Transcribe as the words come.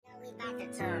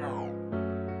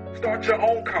Start your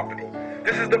own company.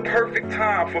 This is the perfect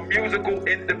time for musical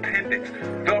independence.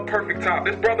 The perfect time.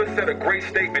 This brother said a great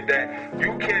statement that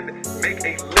you can make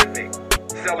a living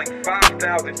selling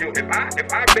 5,000 units.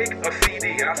 If I make a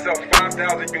CD and I sell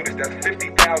 5,000 units, that's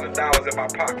 $50,000 in my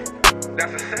pocket.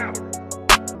 That's a salary.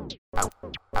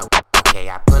 Okay,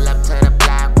 I pull up to the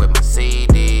block with my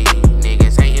CD.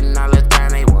 Niggas hating all the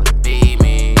time, they wanna be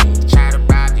me. Try to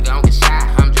rob, you gon' get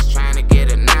shot. I'm just trying to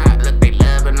get a knot. Look, they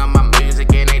loving on my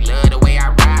music and they love the way I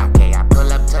rap. Okay, I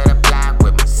pull up to the block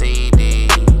with my CD.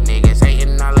 Niggas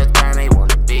hating all the time, they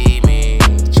wanna be me.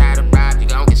 Try to rob, you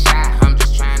gon' get shot. I'm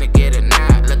just trying to get a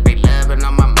knot. Look, they loving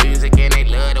on my music and they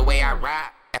love the way I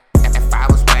rap. If I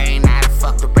was Wayne, I'd have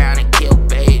fucked around and killed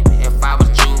baby. If I was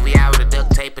Juvie, I would've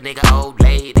duct taped a nigga old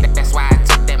lady. That's why I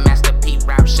took that Master P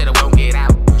route. Shoulda won't get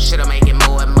out. Shoulda making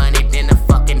more money than the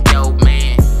fucking dope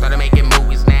man. Started making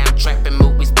movies now, I'm trapping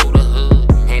movies through the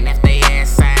hood. And if they ass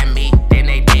sign me, then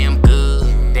they damn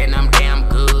good. Then I'm damn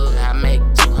good. I make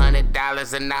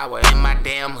 $200 an hour in my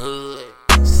damn hood.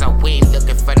 So we ain't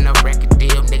looking for no record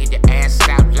deal, nigga. Your ass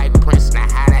out like Prince. Now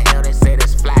how the hell they say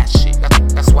this fly shit?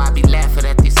 That's why I be laughing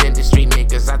at these industry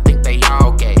niggas. I think they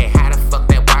all gay. Hey, how the fuck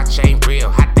that watch ain't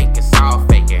real? I think it's all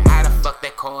fake. And how the fuck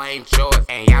that car ain't yours?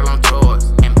 And y'all on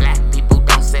tours. And black people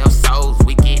don't sell souls,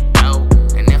 we get dough.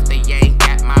 And if they ain't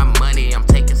got my money, I'm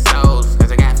taking souls.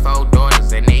 Cause I got 4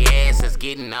 daughters and they ass is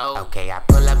getting old. Okay, I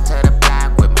pull up to the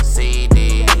block with my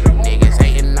CD. Niggas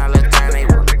hating all the time, they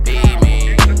wanna be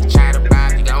me. Try to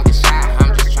rob, you gon' get shot.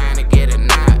 I'm just trying to get a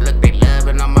knot. Look, they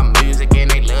loving on my music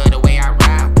and they love the way I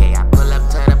rap. Okay, I pull up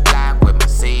to the block with my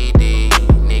CD.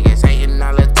 Niggas hating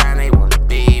all the time, they wanna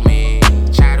be me.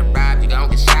 Try to rob, you gon'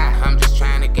 get shot. I'm just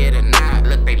trying to get a knot.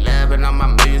 Look, they loving on my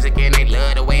music and they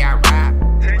love the way I rap.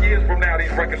 10 years from now,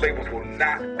 these record labels will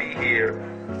not be here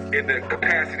in the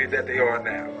capacity that they are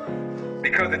now.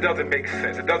 Because it doesn't make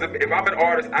sense. It doesn't. If I'm an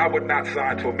artist, I would not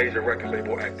sign to a major record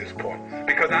label at this point.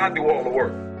 Because I do all the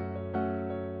work.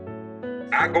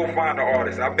 I go find the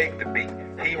artist. I make the beat.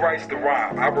 He writes the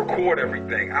rhyme. I record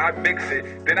everything. I mix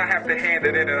it. Then I have to hand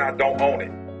it in and I don't own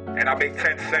it. And I make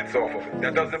 10 cents off of it.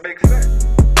 That doesn't make sense.